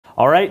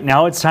All right,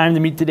 now it's time to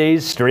meet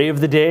today's Stray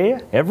of the Day.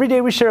 Every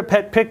day we share a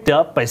pet picked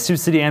up by Sioux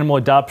City Animal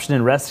Adoption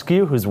and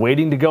Rescue who's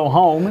waiting to go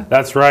home.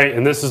 That's right,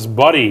 and this is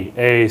Buddy,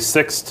 a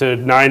 6 to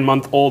 9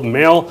 month old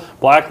male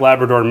black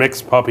Labrador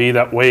mixed puppy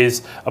that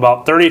weighs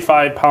about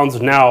 35 pounds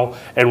now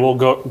and will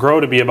grow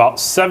to be about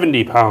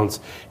 70 pounds.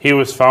 He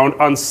was found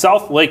on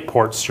South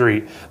Lakeport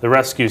Street. The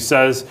rescue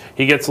says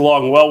he gets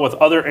along well with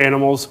other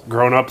animals,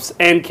 grown-ups,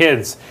 and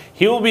kids.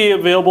 He will be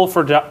available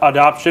for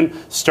adoption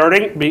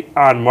starting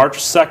on March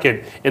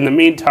 2nd. In the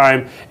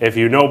meantime, if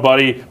you know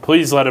Buddy,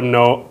 please let him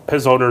know,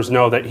 his owners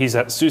know, that he's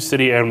at Sioux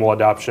City Animal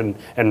Adoption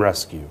and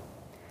Rescue.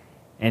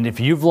 And if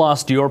you've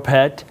lost your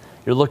pet,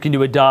 you're looking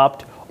to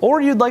adopt,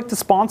 or you'd like to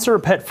sponsor a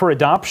pet for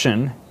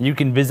adoption, you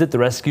can visit the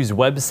rescue's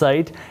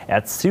website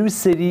at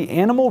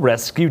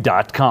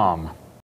SiouxCityAnimalRescue.com.